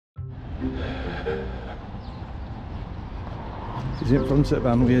He's in front of the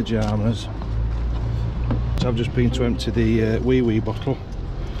van with your jammers. So I've just been to empty the wee bottle,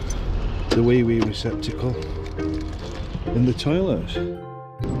 the wee receptacle in the toilet.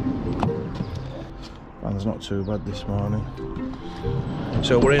 Van's not too bad this morning.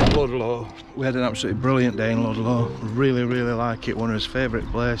 So we're in Ludlow. We had an absolutely brilliant day in Ludlow. Really like it, one of his favourite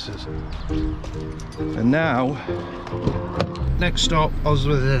places. And now, next stop,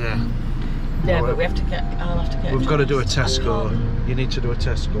 Oswestry. Yeah, but we have to get, I'll have to get... We've got to do a Tesco. You need to do a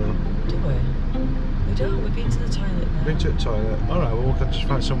Tesco. Do we? We don't, we've been to the toilet now. Been to the toilet. Alright, well we can just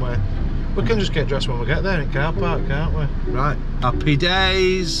find somewhere. We can just get dressed when we get there in car park, can't we? Right, happy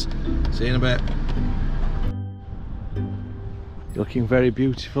days! See you in a bit. You're looking very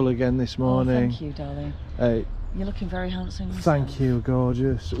beautiful again this morning. Oh, thank you, darling. Hey, you're looking very handsome yourself. Thank you,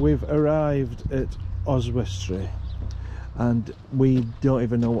 gorgeous. We've arrived at Oswestry and we don't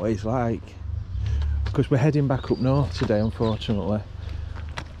even know what it's like because we're heading back up north today, unfortunately.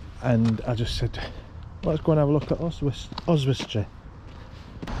 And I just said, let's go and have a look at Oswestry.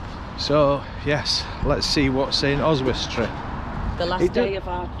 So, yes, let's see what's in Oswestry. The last day of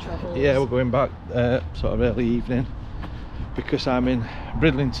our travels. Yeah, we're going back sort of early evening because I'm in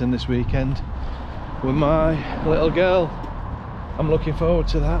Bridlington this weekend with my little girl. I'm looking forward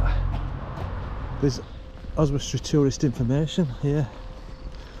to that. There's Oswestry tourist information here,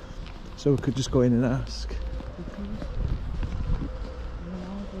 so we could just go in and ask.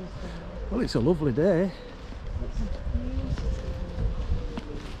 Well, it's a lovely day.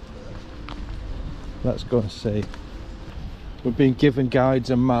 Let's go and see. We've been given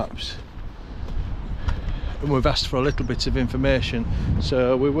guides and maps and we've asked for a little bit of information,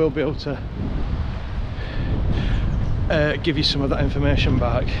 so we will be able to give you some of that information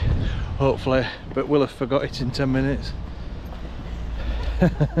back, hopefully, but we'll have forgot it in 10 minutes.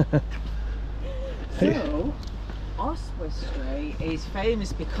 So, Oswestry is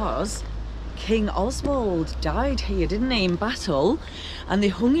famous because King Oswald died here, didn't he, in battle, and they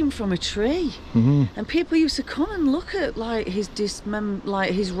hung him from a tree. And people used to come and look at like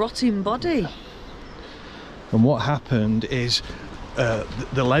his rotting body. And what happened is,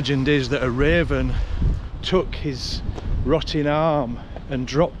 the legend is that a raven took his rotting arm and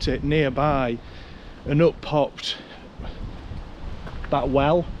dropped it nearby, and up popped that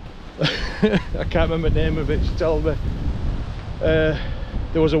well. I can't remember the name of it, she told me. There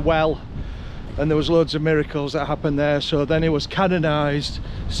was a well and there was loads of miracles that happened there, so then it was canonised,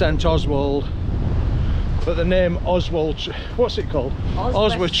 St Oswald. But the name Oswald, what's it called?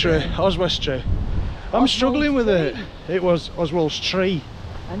 Oswestry. I'm struggling with it. It was Oswald's tree.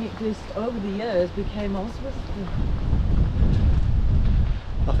 And it just over the years became Oswestry.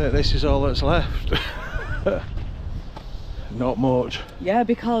 I think this is all that's left. Not much. Yeah,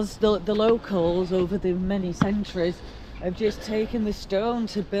 because the locals over the many centuries have just taken the stone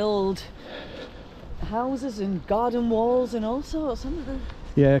to build houses and garden walls and all sorts, haven't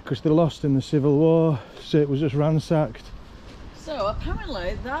they? Yeah, because they're lost in the Civil War, so it was just ransacked. So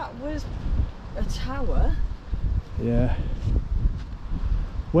apparently that was a tower. Yeah.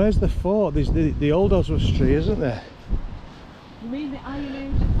 Where's the fort? There's the old Oswestry, isn't there? You mean the Iron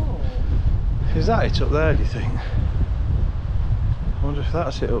Age fort? Is that it up there, do you think? I wonder if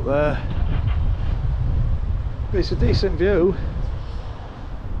that's it up there. But it's a decent view.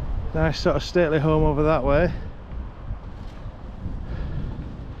 Nice sort of stately home over that way.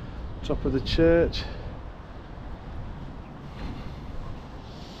 Top of the church.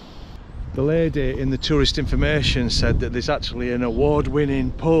 The lady in the tourist information said that there's actually an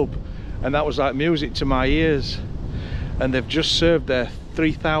award-winning pub, and that was like music to my ears. And they've just served their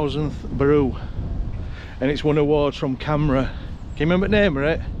 3000th brew, and it's won awards from camera. Can you remember the name of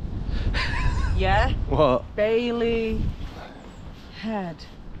it? Yeah. What? Bailey Head.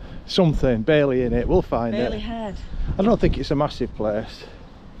 Something, Bailey in it, we'll find Bailey it. Head. I don't think it's a massive place.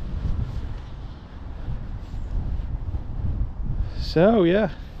 So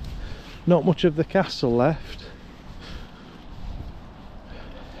yeah, not much of the castle left.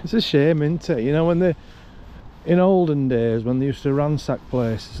 It's a shame, isn't it? You know, when they, in olden days, when they used to ransack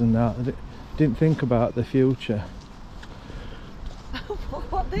places and that, they didn't think about the future.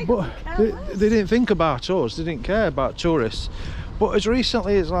 They didn't think about us, they didn't care about tourists. But as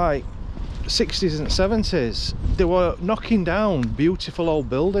recently as like 60s and 70s, they were knocking down beautiful old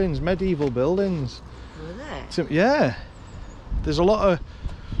buildings, medieval buildings. Were they? Yeah, there's a lot of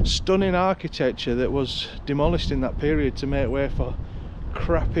stunning architecture that was demolished in that period to make way for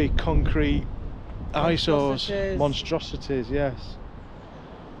crappy concrete eyesores, monstrosities, yes.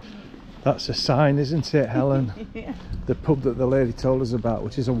 That's a sign, isn't it, Helen? Yeah. The pub that the lady told us about,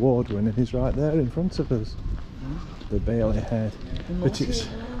 which is award-winning, is right there in front of us. The Bailey Head. But it's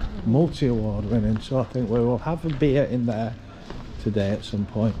multi-award winning, so I think we will have a beer in there today at some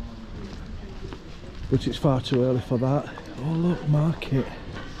point. But it's far too early for that. Oh look, market.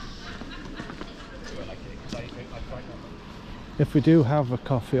 If we do have a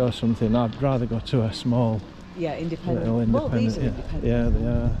coffee or something, I'd rather go to a small, independent. little independent. Well, these are independent. Yeah, they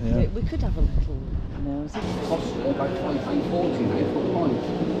are. Yeah. We could have a little nose. Cost about 23.40 for a pint.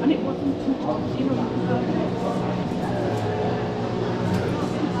 And it wasn't too hot, you know.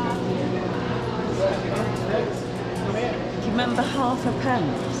 Do you remember half a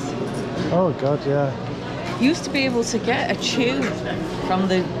pence? Oh God, yeah. You used to be able to get a tube from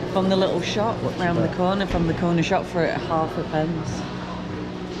the little shop round the corner, from the corner shop for half a pence.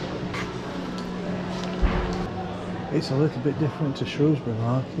 It's a little bit different to Shrewsbury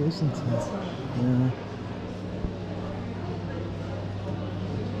Market, isn't it? Yeah.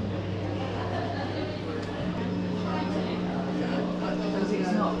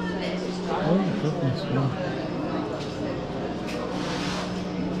 Oh, goodness, yeah.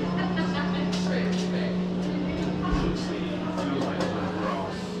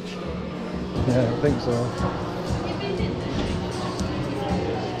 Yeah, I think so.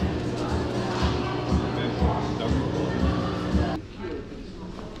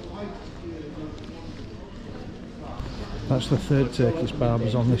 That's the third Turkish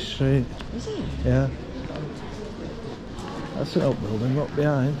barbers on this street. Is it? Yeah. That's an old building up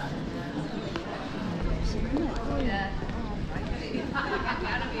behind.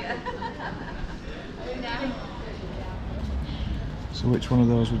 So which one of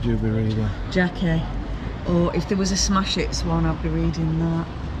those would you be reading? Jackie. Or if there was a Smash Hits one, I'd be reading that.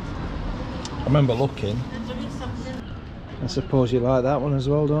 I remember looking. I suppose you like that one as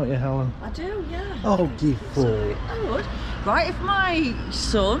well, don't you, Helen? I do, yeah. Oh, you fool. I would. Right, if my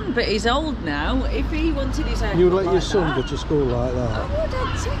son, but he's old now, if he wanted his haircut You let your like son that, go to school like I that? would,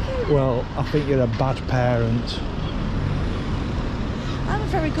 I'd take him. Well, I think you're a bad parent. I'm a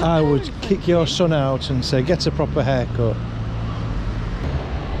very good I would parent. kick your son out and say, get a proper haircut.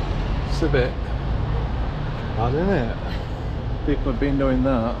 It's a bit bad, isn't it? People have been doing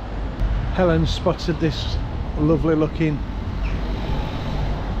that. Helen spotted this lovely looking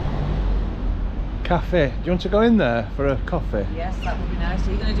cafe. Do you want to go in there for a coffee? Yes, that would be nice.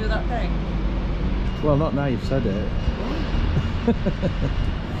 Are you going to do that thing? Well, not now you've said it.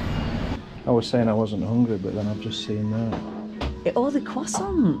 I was saying I wasn't hungry, but then I've just seen that. Oh, the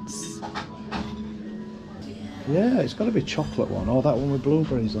croissants. Yeah, it's got to be chocolate one. Oh, that one with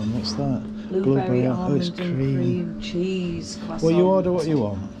blueberries on. What's that? Blueberry, Oh, almond it's and cream. cream cheese croissants. Well, you order what you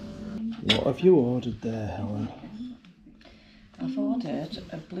want. What have you ordered there, Helen? I've ordered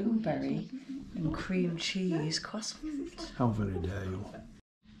a blueberry and cream cheese croissant. How very dare you?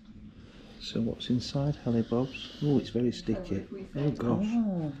 So what's inside, Helly Bobs? Oh, it's very sticky. Oh gosh.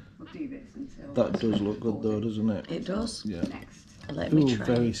 Oh, That does look good though, doesn't it? it does. Yeah. Let me Ooh, try.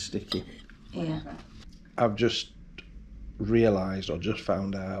 very sticky. Yeah. I've just realised or just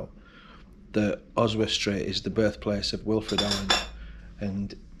found out that Oswestry is the birthplace of Wilfred Owen,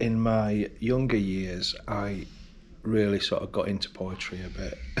 and in my younger years I really sort of got into poetry a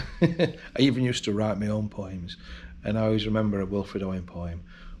bit. I even used to write my own poems, and I always remember a Wilfred Owen poem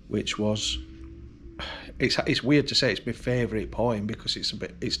which was, it's weird to say it's my favourite poem because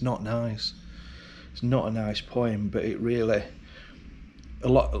it's not nice. It's not a nice poem, but it really,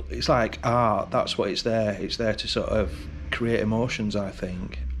 it's like art. That's what it's there. It's there to sort of create emotions, I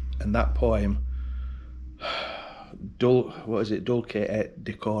think. And that poem, Dulce et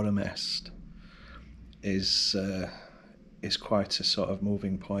decorum est, is quite a sort of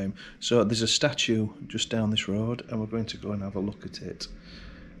moving poem. So there's a statue just down this road, and we're going to go and have a look at it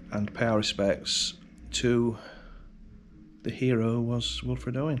and pay our respects to the hero was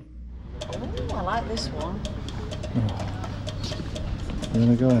Wilfred Owen. Oh, I like this one. You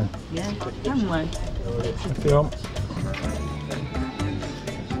want to go in? Yeah, can we? If you want.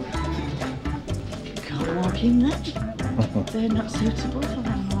 Can't walk in there. They're not suitable for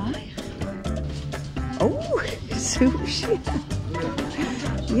my life. Oh, suits you.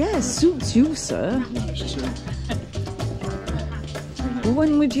 Yeah, suits you, sir. Well,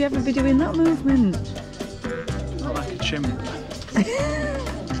 when would you ever be doing that movement? Not like a chimp.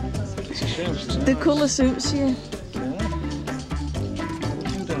 It's a shame. The colour suits you.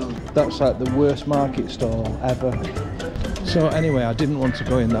 That's like the worst market stall ever. So anyway, I didn't want to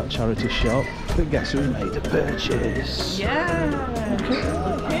go in that charity shop, but guess who made a purchase? Yeah.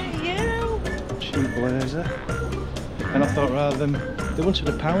 Look at you. Cheap blazer. And I thought rather than They wanted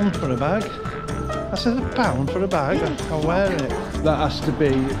 £1 for a bag. I said, £1 for a bag? I'll wear it. That has to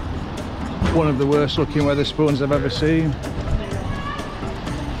be one of the worst looking Wetherspoons I've ever seen.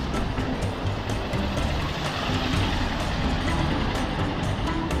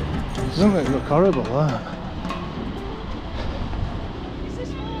 Doesn't it look horrible, that? Is this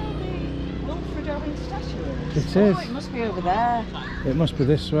where the Wilfred Owen statue is? It is. Oh, it must be over there. It must be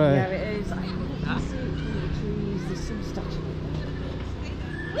this way. Yeah, it is. I can't see it through the trees. There's some statue.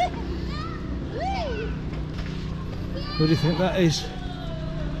 What do you think that is?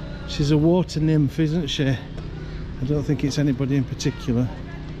 She's a water nymph, isn't she? I don't think it's anybody in particular.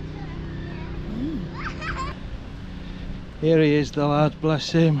 Here he is, the lad,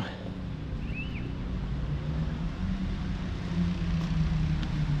 bless him.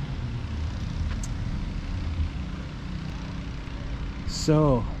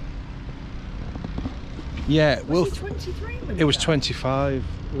 So, yeah, Was he 23 when it was 25.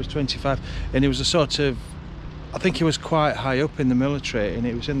 It was 25, and he was a sort of, I think he was quite high up in the military, and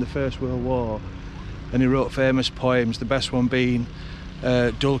it was in the First World War, and he wrote famous poems, the best one being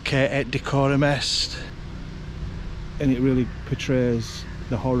Dulce et decorum est, and it really portrays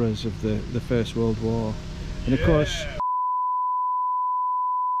the horrors of the First World War. And of course,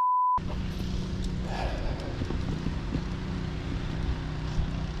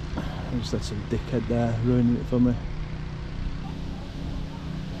 I just had some dickhead there ruining it for me.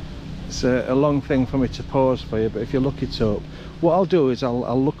 It's a long thing for me to pause for you, but if you look it up, what I'll do is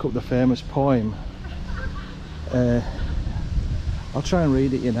I'll look up the famous poem. I'll try and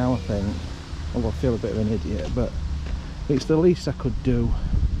read it you now, I think. Although I feel a bit of an idiot, but it's the least I could do,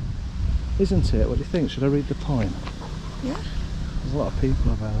 isn't it? What do you think? Should I read the poem? Yeah. There's a lot of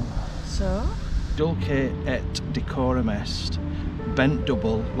people about. So? Dulce et decorum est, bent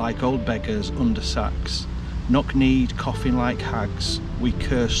double like old beggars under sacks, knock-kneed, coughing like hags, we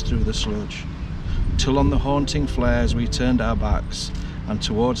cursed through the sludge, till on the haunting flares we turned our backs, and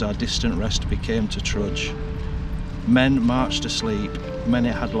towards our distant rest became to trudge. Men marched asleep, many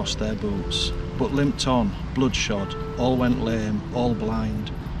had lost their boots, but limped on, bloodshod, all went lame, all blind,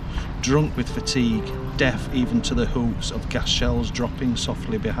 drunk with fatigue, deaf even to the hoots of gas shells dropping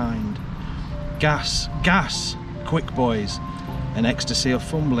softly behind. Gas! Gas! Quick, boys! An ecstasy of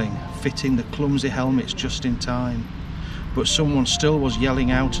fumbling, fitting the clumsy helmets just in time. But someone still was yelling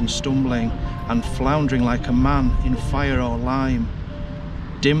out and stumbling, and floundering like a man in fire or lime.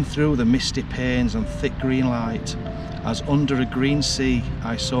 Dim through the misty panes and thick green light, as under a green sea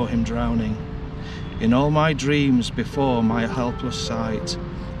I saw him drowning. In all my dreams before my helpless sight,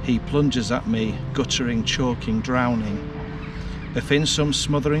 he plunges at me, guttering, choking, drowning. If in some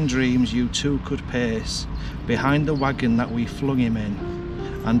smothering dreams you too could pace behind the wagon that we flung him in,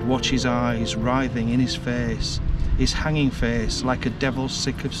 and watch his eyes writhing in his face, his hanging face like a devil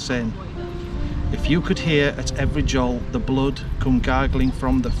sick of sin. If you could hear at every jolt the blood come gargling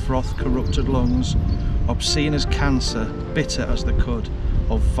from the froth corrupted lungs, obscene as cancer, bitter as the cud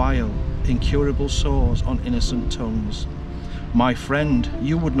of vile, incurable sores on innocent tongues, my friend,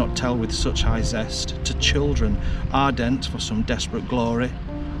 you would not tell with such high zest to children ardent for some desperate glory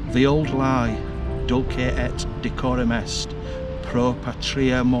the old lie, dulce et decorum est, pro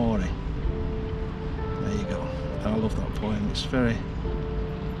patria more. There you go. I love that poem. It's very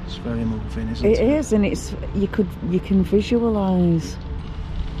moving, isn't it? It is, and it's you can visualise.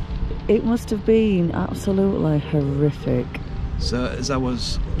 It must have been absolutely horrific. So as I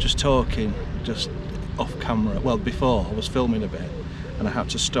was just talking, just off camera, well before I was filming a bit, and I had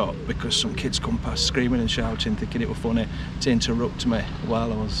to stop because some kids come past screaming and shouting, thinking it was funny to interrupt me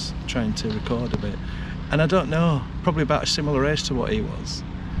while I was trying to record a bit. And I don't know, probably about a similar age to what he was.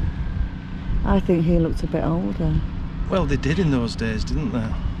 I think he looked a bit older. Well, they did in those days, didn't they?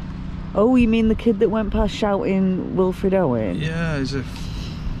 Oh, you mean the kid that went past shouting Wilfred Owen? Yeah, as if,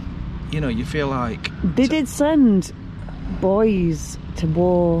 you know, you feel like... They did send boys to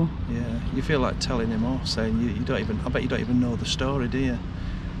war. Yeah, you feel like telling him off, saying you don't even, I bet you don't even know the story, do you?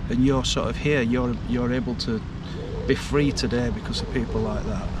 And you're sort of here, you're able to be free today because of people like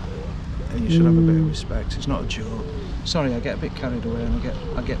that. And you should have a bit of respect. It's not a joke. Sorry, I get a bit carried away and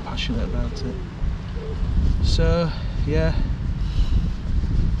I get passionate about it. So, yeah,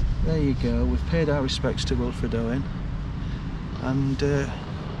 there you go. We've paid our respects to Wilfred Owen, and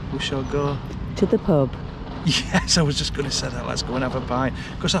we shall go to the pub. Yes, I was just going to say that. Let's go and have a pint,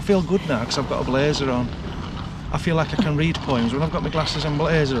 because I feel good now because I've got a blazer on. I feel like I can read poems. When I've got my glasses and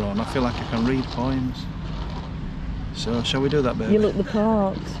blazer on, I feel like I can read poems. So, shall we do that, baby? You look the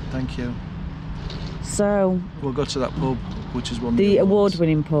part. Thank you. So, we'll go to that pub. which is one The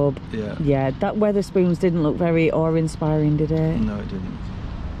award-winning pub. Yeah. Yeah, that Weatherspoons didn't look very awe-inspiring, did it? No, it didn't.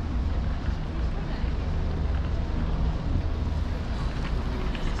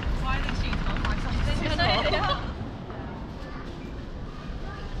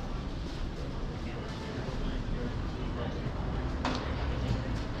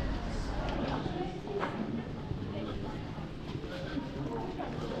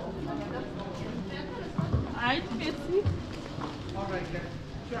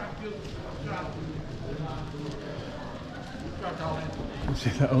 See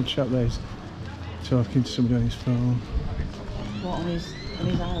that old chap there, he's talking to somebody on his phone. What, on his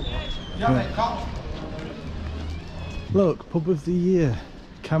iPod? Yeah. Look, pub of the year,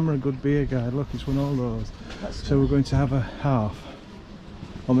 camera good beer guide. Look, it's won all those. So we're going to have a half,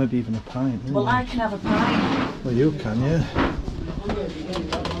 or maybe even a pint. Well, I can have a pint. Well, you can, yeah.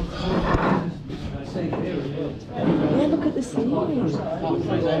 Yeah, look at the scenery.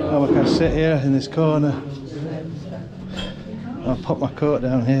 Oh, I can sit here in this corner. I'll pop my coat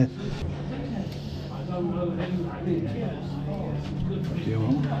down here. What do you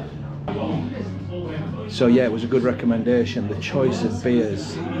want? So yeah, it was a good recommendation. The choice of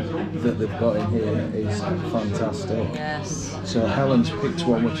beers that they've got in here is fantastic. Yes. So Helen's picked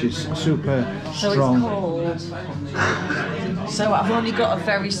one which is super strong. So it's cold. So I've only got a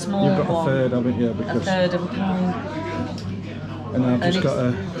very small one. You've got a third, haven't you? A third of a pint. And I've just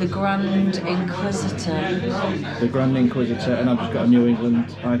got the Grand Inquisitor. The Grand Inquisitor, and I've just got a New England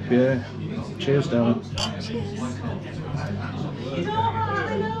IPA. Cheers, darling. Cheers.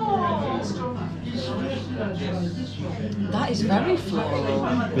 That is very floral.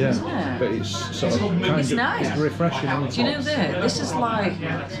 Yeah, isn't it? but it's sort of kind It's of nice. refreshing. Do you know that this is like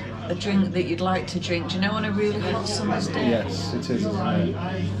a drink that you'd like to drink? Do you know on a really hot summer's day? Yes, it is, isn't it?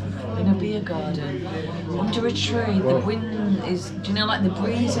 In a beer garden, under a tree, the wind is, do you know, like the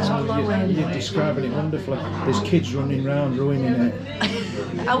breeze is blowing. You're describing it wonderfully. There's kids running around ruining it.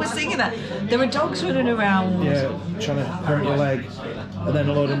 I was thinking that. There are dogs running around. Yeah, trying to hurt your leg. And then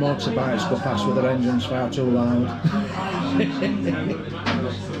a load of motorbikes go past with their engines far too loud.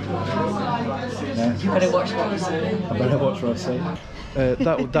 You better watch what you say. I better watch what I say.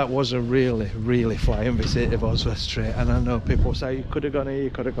 That was a really flying visit of Oswestry, and I know people say you could have gone here, you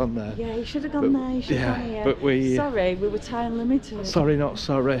could have gone there. Yeah, you should have gone there, you should have gone here. But we... Sorry, we were time limited. Sorry, not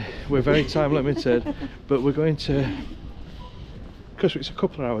sorry. We're very time limited, but we're going to... Because it's a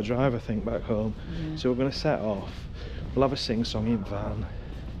couple of hour drive, I think, back home. Yeah. So we're going to set off. We'll have a sing-songing van.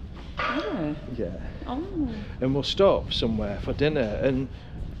 Oh. Yeah. Oh. And we'll stop somewhere for dinner, and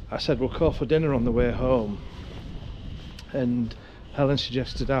I said we'll call for dinner on the way home. And Helen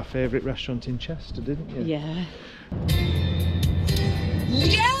suggested our favourite restaurant in Chester, didn't you? Yeah.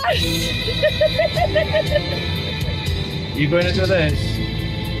 Yes! You going to do this?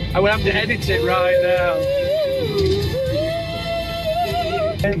 I will have to edit it right now.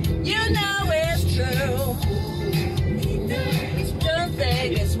 You know it's true. Don't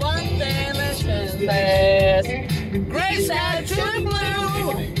think it's one thing that's best. Grace had true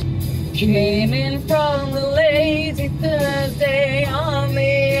blue. Came in from the lazy Thursday on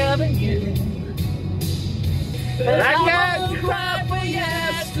the avenue. But I can't cry for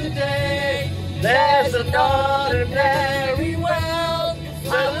yesterday. There's an ordinary world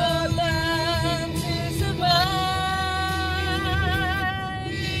I will learn to survive.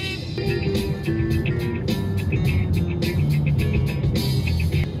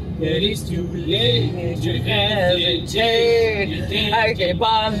 It is too late to hesitate. I keep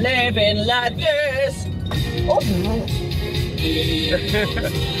on living like this. Oh no.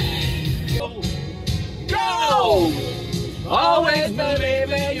 Go! Always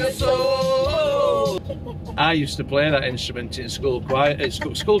believe in your soul. I used to play that instrument in school choir.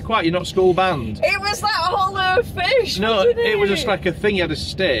 School choir, you're not school band. It was that hollow fish. No, wasn't it was just like a thing. You had a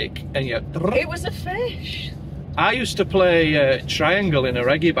stake and you. It was a fish. I used to play triangle in a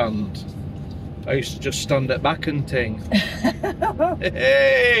reggae band. I used to just stand at back and ting.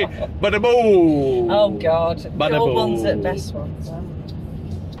 Hey, bada boo. Oh God, Bada all boo. ones at best ones.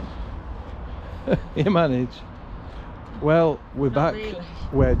 You manage. Well, we're back. Really.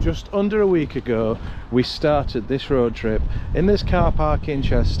 Where just under a week ago we started this road trip in this car park in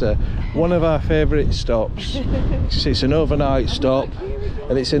Chester, one of our favourite stops. It's an overnight stop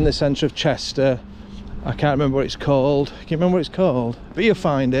and it's in the centre of Chester. I can't remember what it's called. Can you remember what it's called? But you'll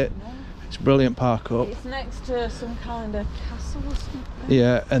find it. It's a brilliant park up. It's next to some kind of castle or something.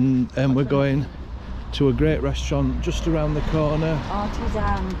 Yeah, and we're going to a great restaurant just around the corner.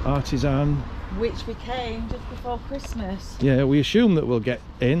 Artisan. Which we came just before Christmas. Yeah, we assume that we'll get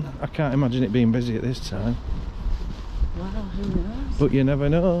in. I can't imagine it being busy at this time. Well, who knows? But you never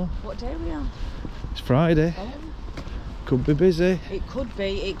know. What day are we on? It's Friday. Oh. Could be busy. It could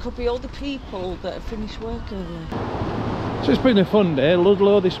be. It could be all the people that have finished work early. So it's been a fun day.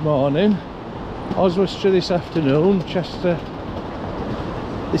 Ludlow this morning, Oswestry this afternoon, Chester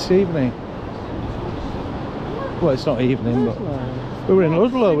this evening. Well, it's not evening, but we were in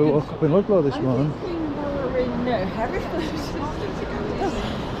Ludlow. We woke up in Ludlow this morning. I think we were in Hereford.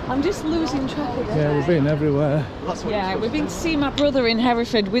 I'm just losing track of it. Yeah, we've been everywhere. Yeah, we've been to see my brother in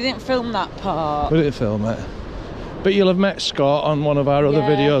Hereford. We didn't film that part. We didn't film it. But you'll have met Scott on one of our other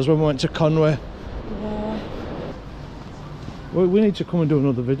videos when we went to Conway. Yeah. Well, we need to come and do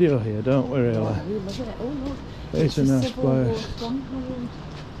another video here, don't we, really? Oh, we love it. Oh, look. It's a nice Civil War place. stronghold.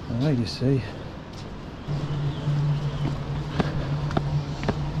 Ah, you see.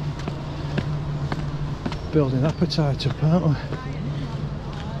 Building appetite up, aren't we?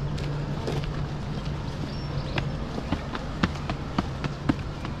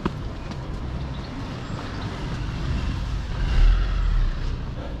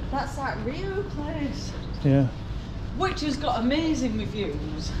 That's that Rio place. Yeah. Which has got amazing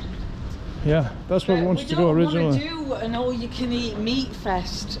reviews. Yeah, that's what we wanted to do originally. We don't want to do an all-you-can-eat meat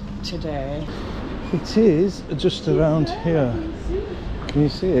fest today. It is just around here. Can you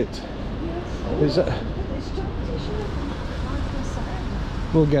see it? Is that?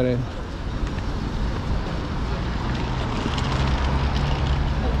 We'll get in.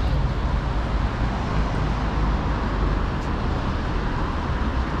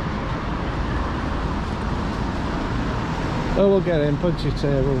 Oh, we'll get in, plenty of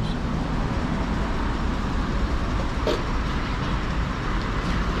tables.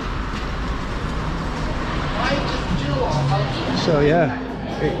 So yeah,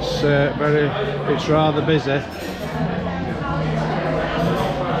 it's rather busy.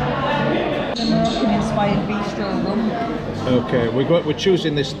 The Moroccan-inspired bistro rum. Okay, we're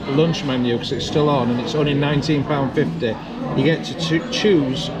choosing this lunch menu because it's still on and it's only £19.50. You get to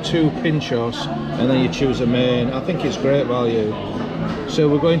choose 2 pinchos and then you choose a main. I think it's great value. So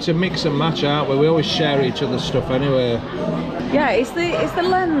we're going to mix and match, aren't we? We always share each other's stuff anyway. Yeah, it's the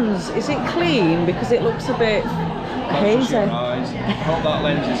lens. Is it clean? Because it looks a bit hazy. I hope that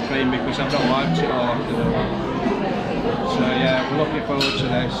lens is clean because I've not wiped it all afternoon. So yeah, we're looking forward to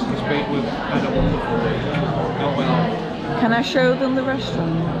this. We've had a wonderful week. Oh well. Can I show them the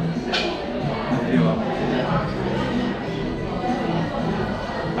restaurant? If you are.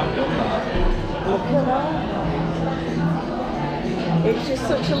 I've done that. Look at that. It's just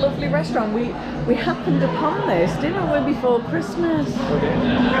such a lovely restaurant. We happened upon this, didn't we, before Christmas?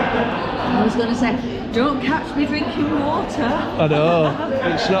 I was going to say, don't catch me drinking water. I know.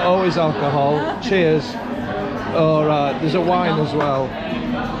 It's not always alcohol. Cheers. All right. There's a wine as well.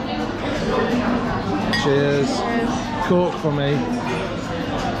 Cheers. Coke for me.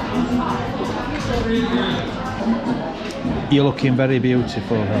 You're looking very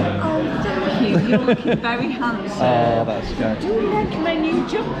beautiful, Helen. Oh, thank you. You're looking very handsome. Oh, that's good. Do you like my new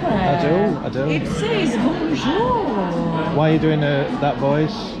jumper? I do. It says bonjour. Why are you doing that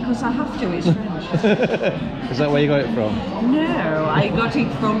voice? Because I have to, it's French. Is that where you got it from? No, I got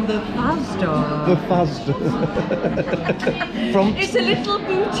it from the Fazda. The Fazda. From It's a little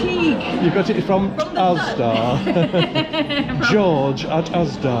boutique. you got it from Asda. George at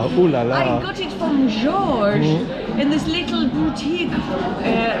Asda. Ooh la la. I got it from George in this little boutique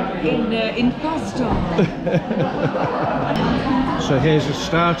in Fazda. So here's the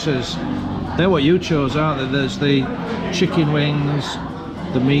starters. They're what you chose, aren't they? There's the chicken wings,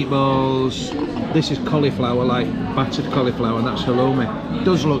 the meatballs. This is cauliflower, like battered cauliflower, and that's halloumi. It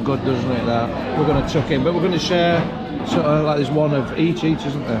does look good, doesn't it, that? We're going to tuck in, but we're going to share sort of like there's one of each,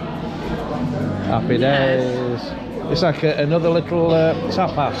 isn't there? Happy days. It's like another little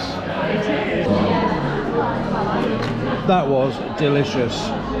tapas. That was delicious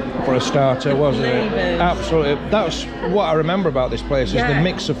for a starter, wasn't it? Absolutely. That's what I remember about this place, is the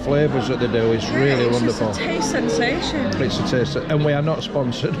mix of flavours that they do is really wonderful. It's a taste sensation. It's a taste, and we are not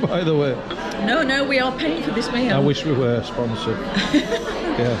sponsored, by the way. No, we are paying for this meal. I wish we were sponsored.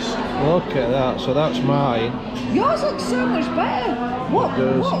 Yes. Look at that. So that's mine. Yours looks so much better. What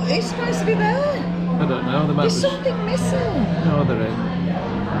is supposed to be there? I don't know. There's something missing. No, there ain't.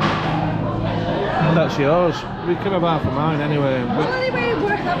 That's yours. We can have half of mine anyway. Well, anyway,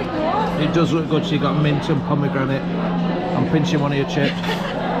 we're having one. It does look good. So you got mint and pomegranate. I'm pinching one of your chips.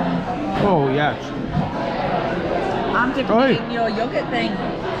 Oh yes. I'm dipping in your yogurt thing.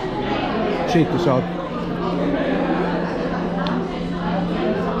 Cheeky sod.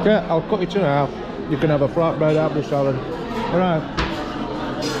 Yeah, I'll cut it in half. You can have a flatbread apple salad. Alright.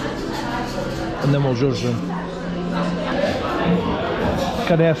 And then we'll judge them.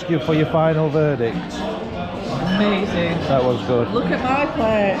 Can I ask you for your final verdict? Amazing. That was good. Look at my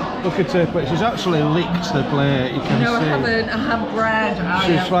plate. Look at her plate. She's actually licked the plate. You can No, see. I haven't. I have bread.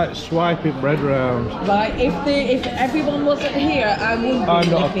 She's like swiping bread round. Right, if everyone wasn't here, I wouldn't be I'm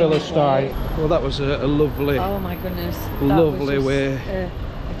not a licking the Philistine. plate. Well, that was a lovely, Oh my goodness. lovely that was way.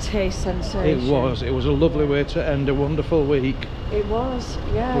 just a taste sensation. It was a lovely way to end a wonderful week. It was,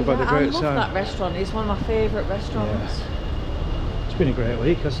 yeah. We've had a great I love time. that restaurant. It's one of my favourite restaurants. Yeah. It's been a great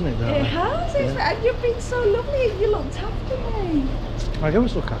week, hasn't it, darling? It has, and you've been so lovely. You looked after me. I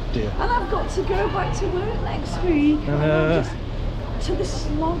always look after you. And I've got to go back to work next week. And I'm just to the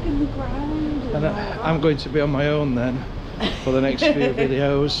slog in the ground. And I'm going to be on my own then for the next few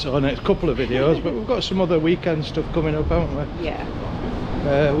videos, or next couple of videos, but we've got some other weekend stuff coming up, haven't we?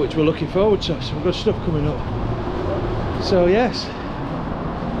 Yeah. Which we're looking forward to. Some good stuff coming up. So yes,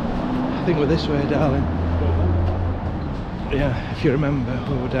 I think we're this way, darling. Yeah, if you remember,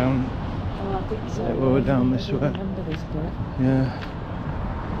 we were down. Oh, I think so. We were down this way. I remember this bit. Yeah.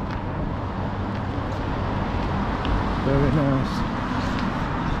 Very nice.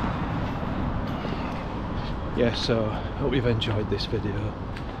 Yeah, so hope you've enjoyed this video,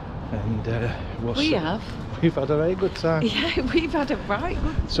 and we've had a very good time. Yeah, we've had a right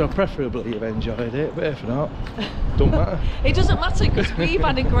good. So preferably you've enjoyed it, but if not, don't matter. It doesn't matter because we've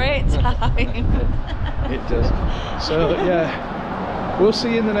had a great time. It does. So yeah, we'll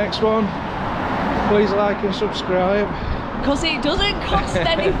see you in the next one. Please like and subscribe. Because it doesn't cost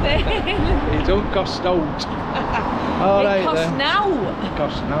anything. It don't cost out. All right, it costs then. now. It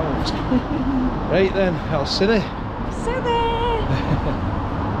costs now. Right then, I'll see you. See there.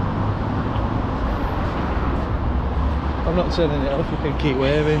 I'm not turning it off, you can keep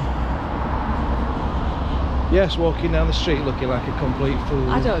waving. Yes, walking down the street looking like a complete fool.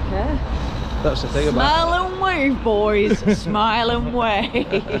 I don't care. That's the thing about it. Smile and wave, boys. Smile and wave.